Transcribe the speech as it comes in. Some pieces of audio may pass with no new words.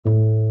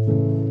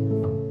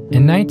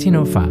In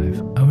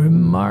 1905, a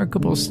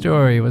remarkable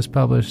story was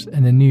published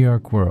in the New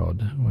York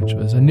World, which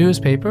was a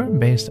newspaper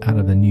based out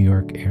of the New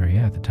York area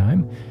at the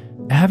time.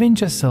 Having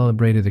just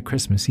celebrated the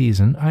Christmas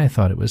season, I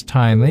thought it was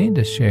timely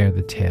to share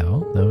the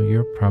tale, though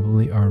you're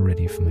probably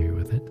already familiar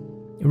with it.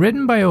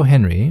 Written by O.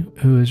 Henry,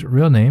 whose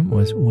real name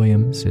was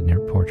William Sydney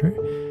Porter,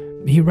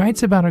 he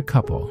writes about a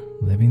couple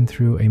living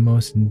through a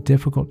most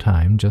difficult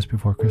time just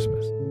before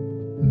Christmas.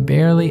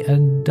 Barely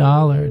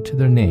 $1 to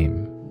their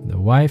name. The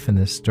wife in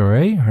this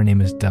story, her name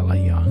is Della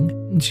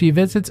Young. She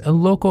visits a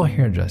local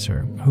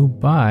hairdresser who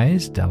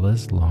buys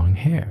Della's long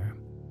hair.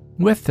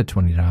 With the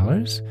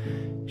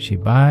 $20, she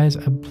buys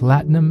a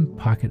platinum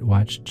pocket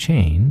watch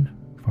chain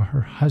for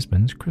her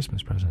husband's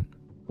Christmas present.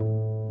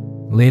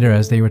 Later,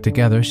 as they were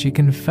together, she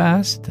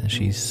confessed that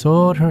she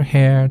sold her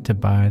hair to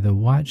buy the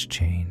watch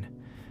chain.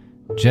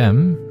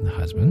 Jim, the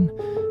husband,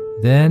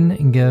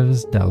 then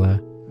gives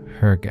Della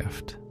her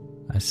gift,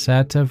 a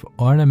set of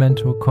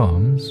ornamental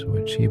combs,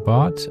 which he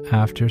bought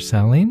after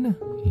selling,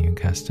 you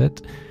guessed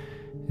it,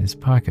 his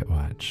pocket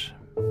watch.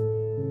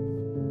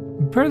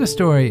 Per the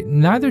story,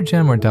 neither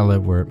Jim or Della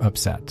were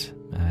upset,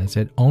 as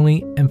it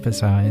only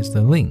emphasized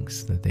the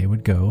lengths that they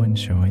would go in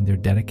showing their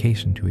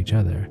dedication to each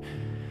other.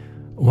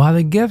 While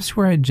the gifts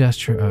were a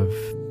gesture of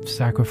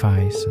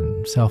sacrifice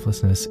and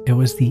selflessness, it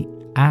was the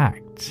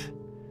act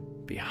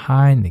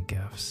behind the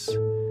gifts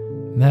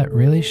that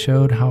really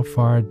showed how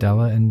far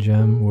Della and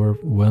Jim were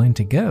willing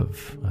to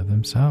give of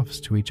themselves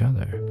to each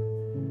other.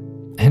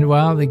 And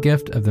while the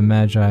gift of the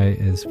Magi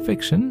is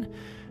fiction,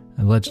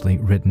 allegedly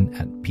written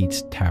at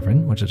Pete's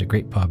Tavern, which is a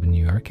great pub in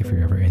New York if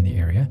you're ever in the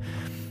area,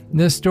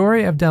 the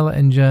story of Della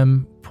and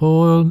Jim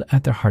pulled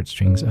at the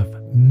heartstrings of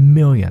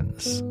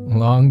millions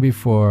long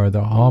before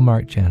the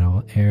Hallmark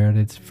Channel aired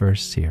its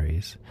first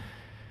series.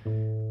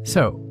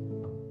 So,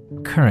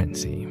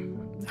 currency.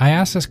 I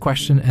asked this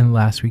question in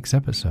last week's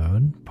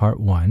episode, part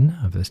 1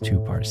 of this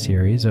 2-part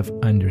series of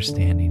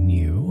Understanding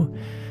You.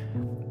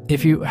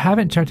 If you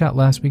haven't checked out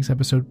last week's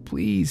episode,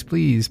 please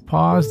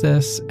pause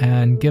this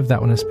and give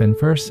that one a spin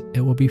first.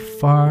 It will be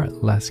far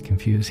less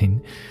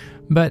confusing.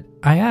 But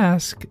I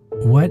ask,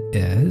 what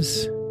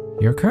is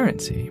your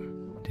currency?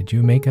 Did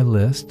you make a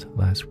list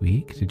last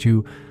week? Did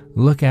you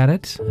look at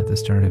it at the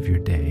start of your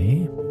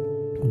day?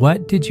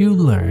 What did you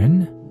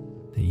learn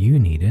that you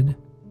needed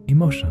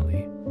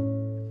emotionally?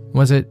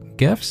 Was it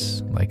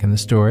gifts, like in the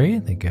story,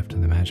 the gift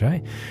of the Magi?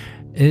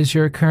 Is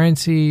your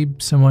currency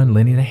someone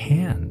lending a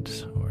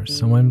hand or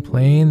someone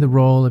playing the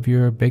role of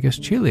your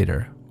biggest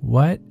cheerleader?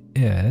 What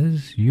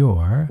is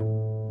your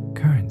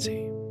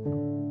currency?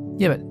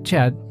 Yeah, but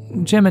Chad,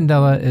 Jim and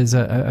Della is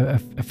a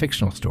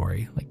fictional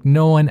story. Like,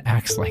 no one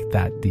acts like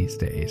that these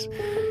days.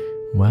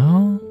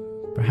 Well,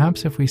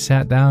 perhaps if we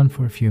sat down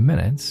for a few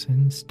minutes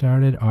and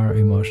started our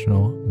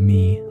emotional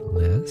me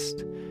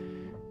list,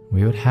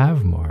 we would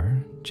have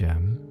more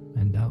Jim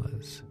and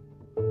Della's.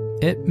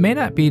 It may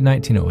not be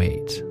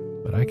 1908,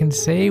 but I can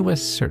say with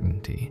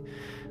certainty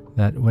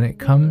that when it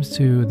comes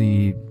to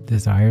the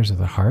desires of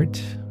the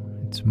heart,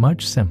 it's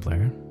much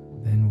simpler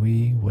than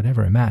we would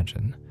ever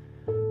imagine.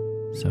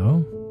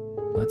 So,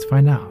 let's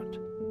find out.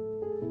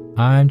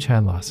 I'm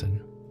Chad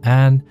Lawson,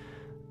 and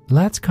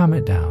let's calm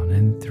it down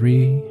in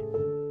 3,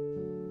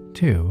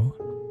 2,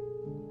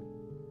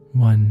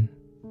 1.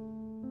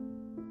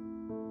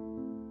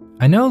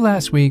 I know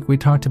last week we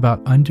talked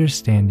about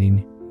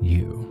understanding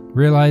you,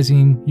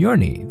 realizing your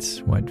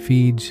needs, what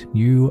feeds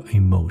you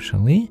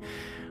emotionally,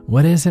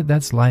 what is it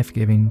that's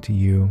life-giving to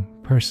you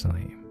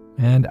personally.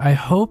 And I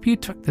hope you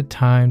took the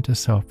time to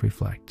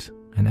self-reflect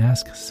and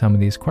ask some of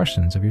these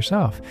questions of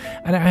yourself.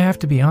 And I have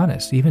to be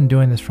honest, even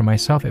doing this for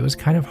myself, it was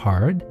kind of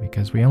hard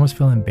because we almost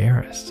feel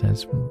embarrassed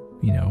as,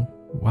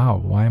 wow,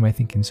 why am I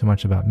thinking so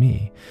much about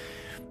me?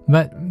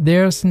 But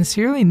they're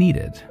sincerely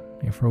needed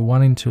if we're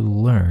wanting to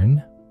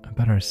learn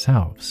about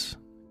ourselves.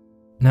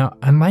 Now,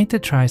 I'd like to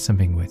try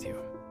something with you.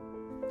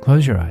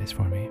 Close your eyes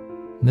for me.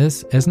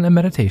 This isn't a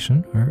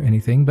meditation or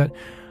anything, but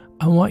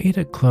I want you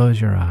to close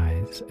your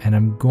eyes, and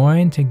I'm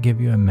going to give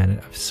you a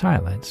minute of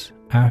silence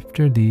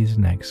after these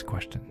next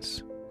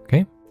questions.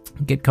 Okay?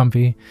 Get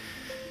comfy.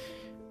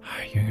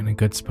 You're in a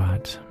good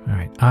spot. All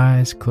right,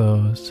 eyes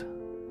closed.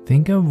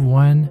 Think of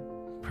one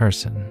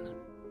person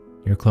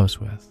you're close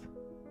with.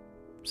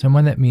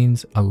 Someone that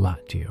means a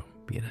lot to you.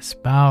 Be it a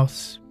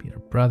spouse, be it a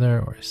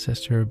brother or a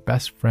sister,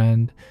 best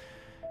friend.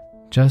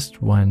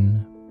 Just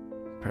one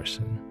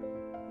person.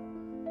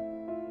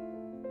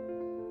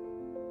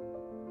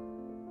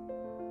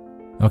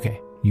 Okay,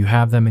 you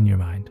have them in your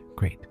mind.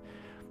 Great.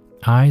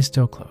 Eyes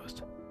still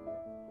closed.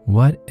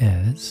 What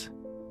is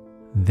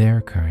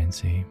their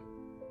currency?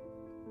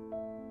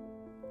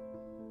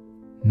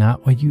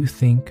 Not what you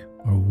think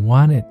or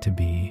want it to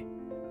be,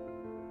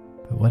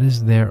 but what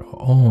is their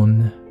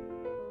own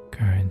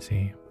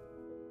currency?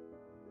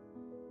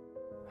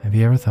 Have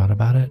you ever thought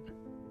about it?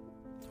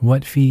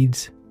 What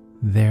feeds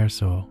their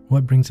soul?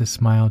 What brings a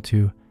smile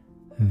to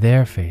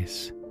their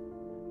face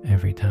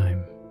every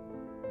time?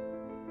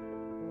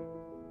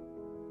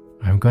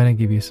 I'm going to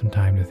give you some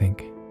time to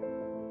think.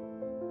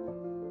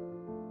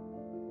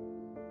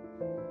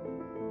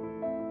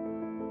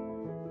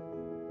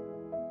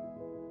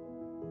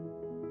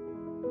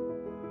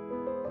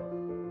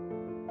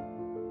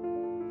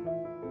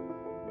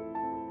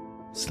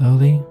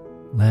 Slowly,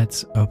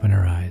 let's open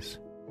our eyes.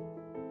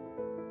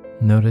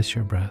 Notice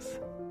your breath.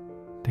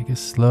 Take a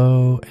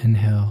slow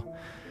inhale,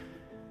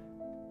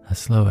 a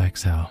slow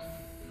exhale.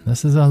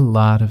 This is a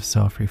lot of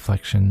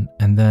self-reflection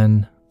and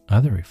then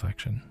other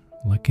reflection,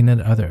 looking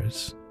at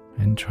others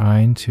and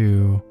trying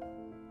to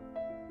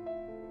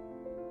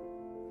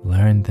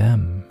learn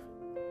them.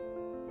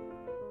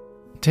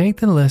 Take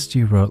the list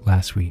you wrote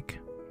last week,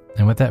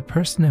 and with that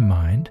person in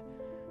mind,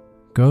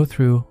 go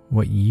through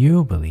what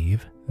you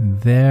believe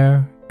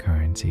their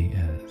currency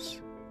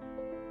is.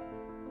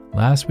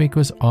 Last week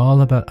was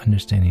all about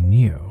understanding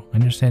you,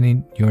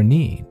 understanding your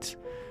needs.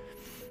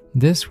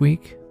 This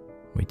week,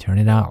 we turn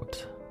it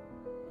out.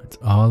 It's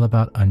all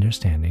about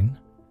understanding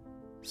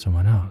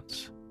someone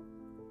else.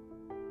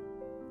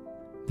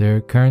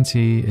 Their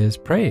currency is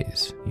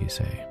praise, you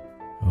say.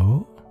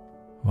 Oh,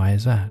 why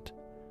is that?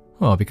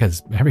 Well,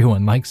 because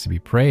everyone likes to be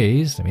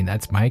praised. I mean,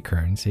 that's my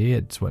currency.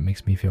 It's what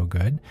makes me feel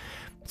good.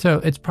 So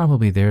it's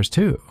probably theirs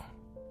too.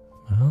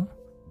 Well,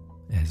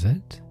 is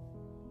it?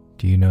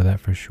 Do you know that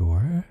for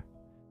sure?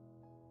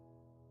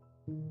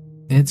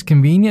 It's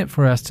convenient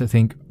for us to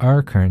think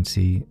our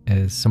currency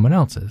is someone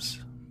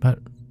else's, but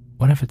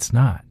what if it's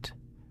not?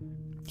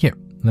 Here,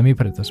 let me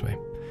put it this way.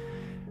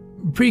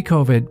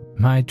 Pre-COVID,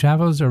 my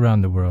travels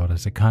around the world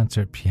as a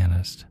concert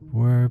pianist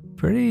were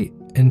pretty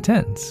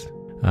intense.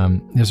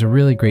 There's a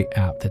really great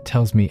app that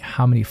tells me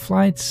how many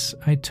flights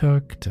I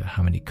took to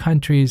how many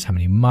countries, how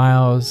many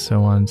miles,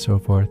 so on and so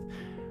forth.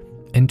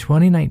 In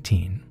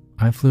 2019,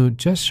 I flew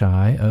just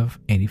shy of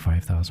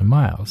 85,000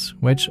 miles,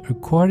 which,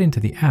 according to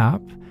the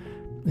app,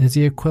 is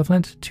the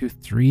equivalent to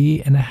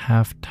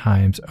 3.5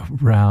 times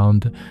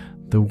around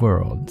the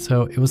world.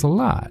 So it was a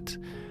lot.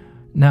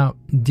 Now,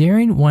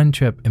 during one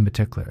trip in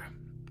particular,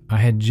 I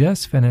had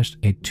just finished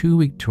a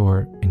 2-week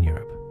tour in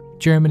Europe.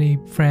 Germany,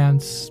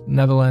 France,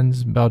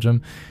 Netherlands,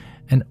 Belgium,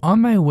 and on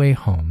my way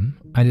home,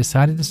 I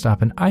decided to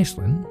stop in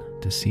Iceland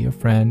to see a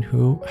friend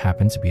who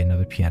happens to be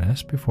another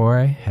pianist before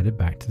I headed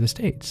back to the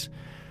States.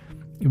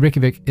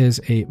 Reykjavik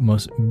is a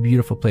most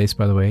beautiful place,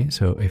 by the way,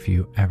 so if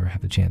you ever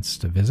have the chance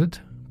to visit,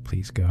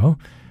 please go.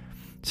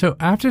 So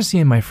after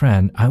seeing my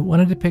friend, I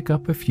wanted to pick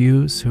up a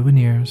few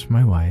souvenirs for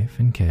my wife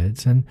and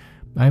kids, and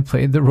I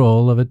played the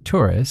role of a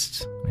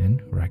tourist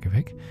in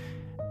Reykjavik.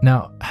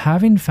 Now,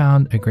 having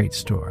found a great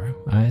store,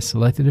 I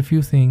selected a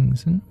few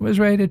things and was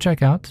ready to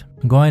check out.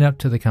 Going up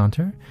to the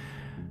counter,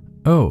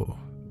 "Oh,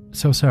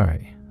 so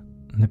sorry,"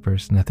 the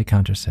person at the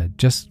counter said.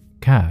 "Just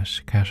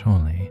cash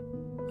only."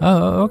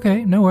 "Oh,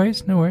 okay, no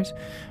worries.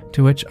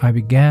 To which I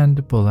began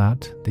to pull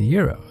out the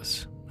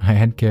euros I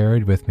had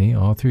carried with me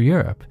all through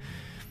Europe.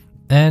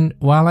 And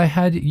while I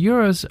had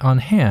euros on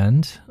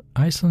hand,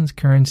 Iceland's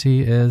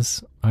currency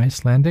is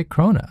Icelandic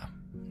krona,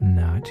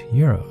 not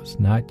euros,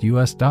 not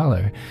US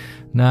dollar,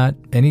 not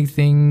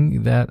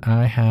anything that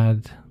I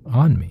had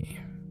on me.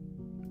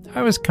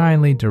 I was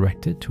kindly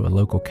directed to a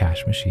local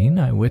cash machine.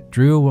 I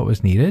withdrew what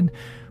was needed,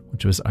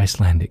 which was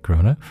Icelandic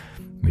krona,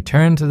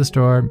 returned to the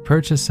store,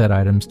 purchased said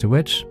items, to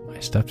which I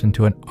stuffed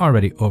into an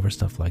already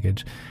overstuffed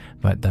luggage,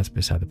 but that's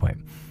beside the point.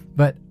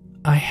 But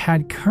I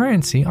had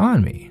currency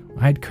on me.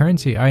 I had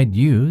currency I'd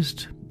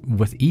used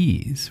with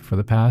ease for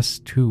the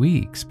past 2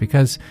 weeks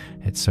because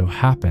it so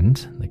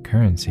happened the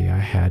currency I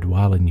had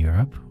while in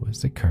Europe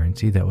was the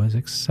currency that was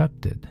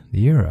accepted,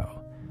 the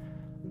euro.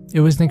 It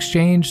was an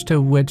exchange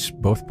to which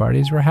both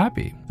parties were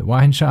happy. The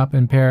wine shop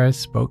in Paris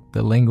spoke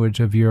the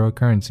language of euro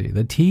currency.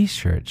 The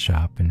t-shirt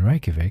shop in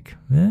Reykjavik,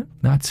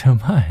 not so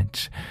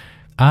much.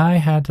 I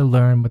had to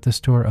learn what the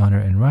store owner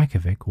in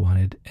Reykjavik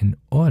wanted in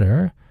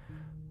order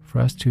for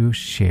us to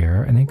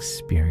share an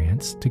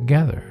experience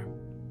together.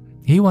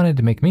 He wanted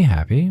to make me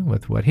happy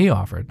with what he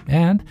offered,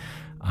 and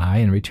I,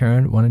 in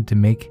return, wanted to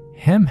make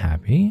him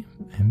happy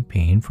and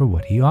paying for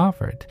what he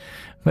offered.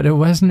 But it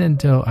wasn't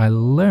until I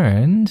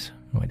learned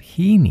what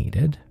he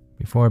needed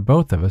before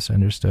both of us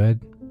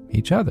understood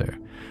each other,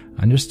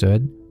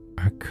 understood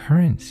our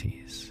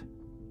currencies.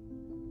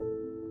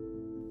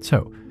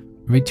 So,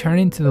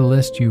 returning to the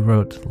list you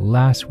wrote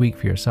last week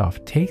for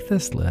yourself, take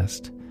this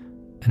list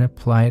and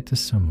apply it to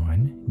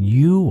someone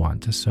you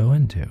want to sow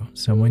into,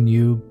 someone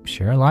you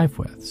share life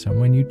with,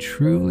 someone you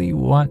truly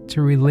want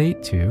to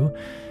relate to,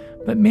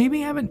 but maybe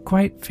haven't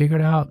quite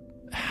figured out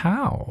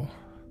how.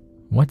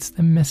 What's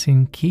the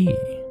missing key?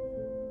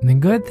 And the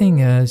good thing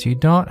is you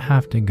don't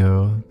have to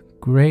go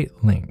great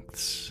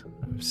lengths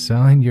of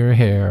selling your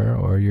hair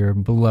or your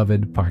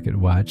beloved pocket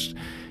watch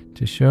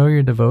to show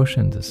your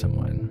devotion to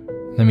someone.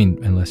 I mean,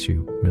 unless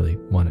you really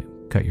want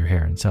to cut your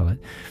hair and sell it.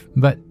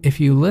 But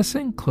if you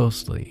listen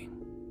closely,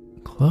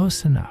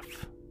 close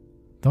enough,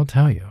 they'll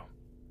tell you.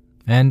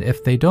 And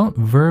if they don't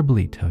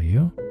verbally tell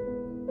you,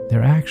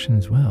 their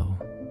actions will.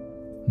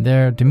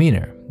 Their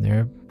demeanor,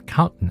 their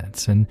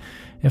countenance, and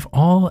if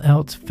all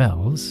else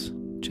fails,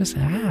 just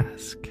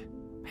ask.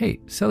 Hey,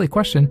 silly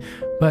question,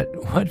 but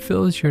what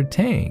fills your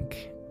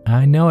tank?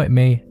 I know it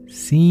may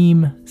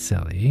seem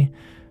silly,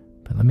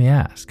 but let me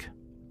ask.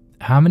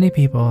 How many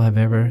people have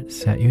ever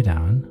sat you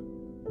down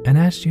and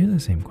asked you the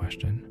same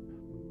question?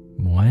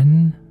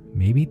 1,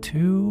 maybe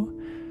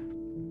 2?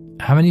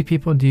 How many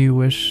people do you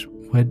wish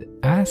would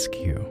ask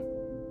you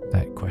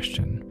that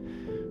question?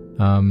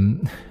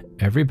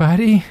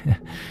 Everybody?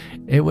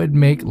 It would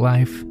make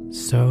life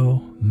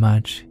so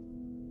much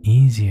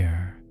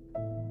easier.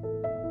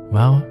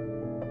 Well,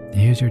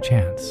 here's your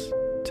chance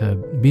to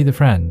be the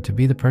friend, to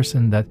be the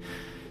person that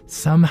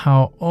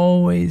somehow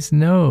always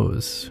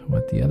knows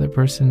what the other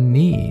person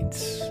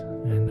needs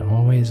and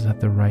always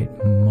at the right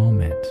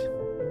moment.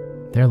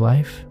 Their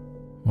life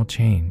will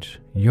change.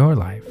 Your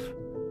life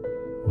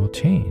will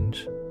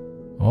change.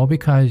 All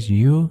because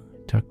you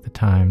took the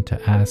time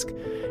to ask,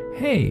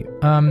 hey,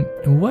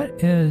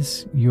 what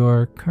is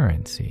your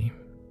currency?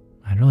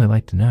 I'd really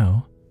like to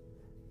know.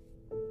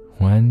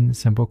 One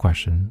simple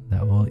question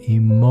that will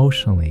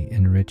emotionally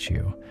enrich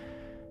you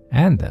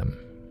and them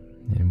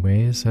in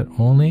ways that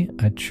only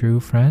a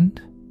true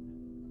friend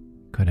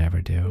could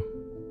ever do.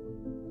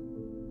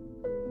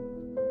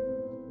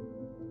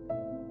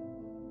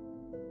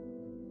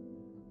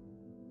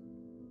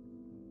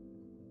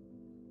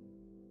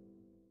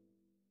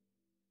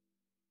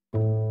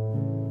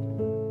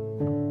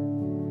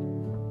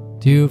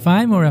 To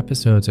find more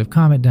episodes of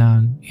Calm It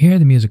Down, hear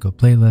the musical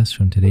playlist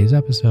from today's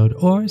episode,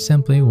 or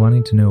simply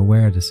wanting to know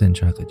where to send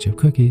chocolate chip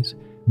cookies,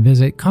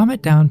 visit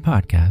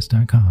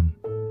calmitdownpodcast.com.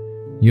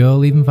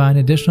 You'll even find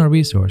additional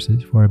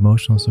resources for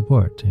emotional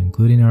support,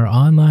 including our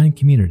online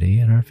community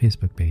and our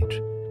Facebook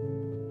page.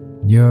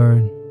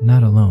 You're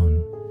not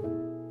alone.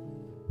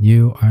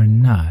 You are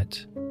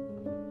not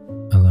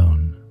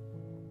alone.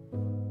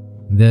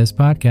 This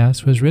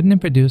podcast was written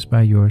and produced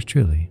by yours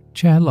truly,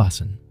 Chad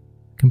Lawson,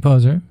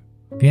 composer,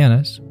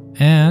 pianist,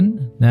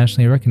 and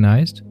nationally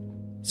recognized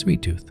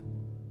Sweet Tooth.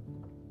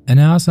 And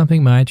now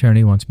something my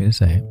attorney wants me to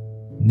say.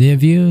 The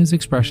views,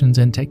 expressions,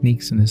 and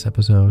techniques in this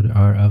episode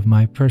are of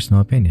my personal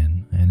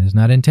opinion and is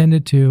not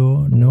intended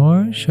to,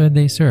 nor should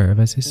they serve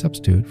as a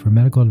substitute for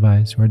medical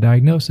advice or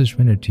diagnosis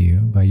rendered to you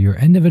by your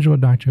individual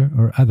doctor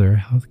or other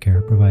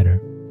healthcare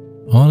provider.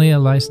 Only a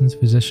licensed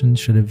physician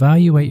should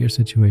evaluate your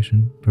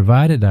situation,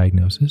 provide a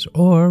diagnosis,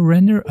 or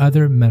render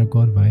other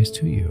medical advice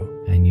to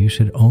you, and you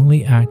should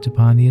only act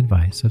upon the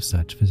advice of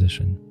such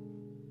physician.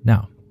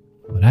 Now,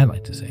 what I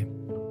like to say.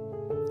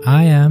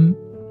 I am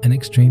an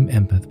extreme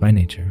empath by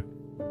nature,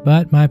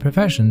 but my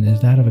profession is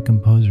that of a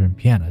composer and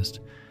pianist,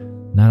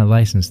 not a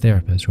licensed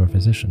therapist or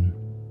physician.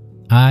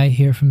 I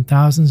hear from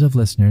thousands of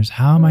listeners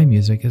how my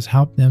music has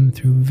helped them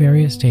through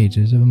various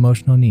stages of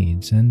emotional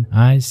needs, and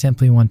I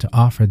simply want to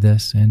offer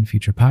this and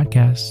future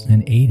podcasts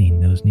in aiding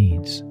those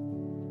needs.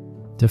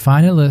 To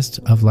find a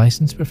list of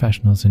licensed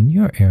professionals in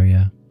your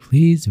area,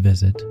 please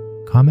visit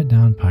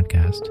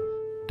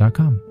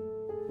calmitdownpodcast.com.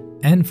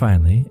 And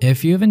finally,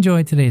 if you've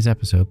enjoyed today's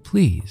episode,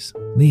 please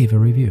leave a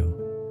review.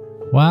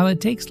 While it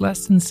takes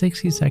less than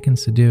 60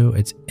 seconds to do,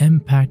 its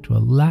impact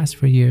will last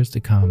for years to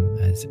come,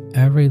 as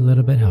every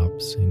little bit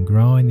helps in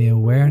growing the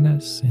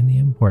awareness and the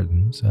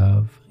importance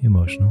of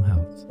emotional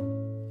health.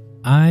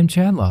 I'm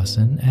Chad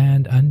Lawson,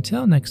 and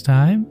until next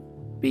time,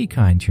 be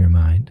kind to your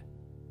mind,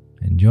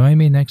 and join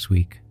me next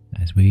week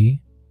as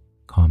we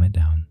calm it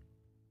down.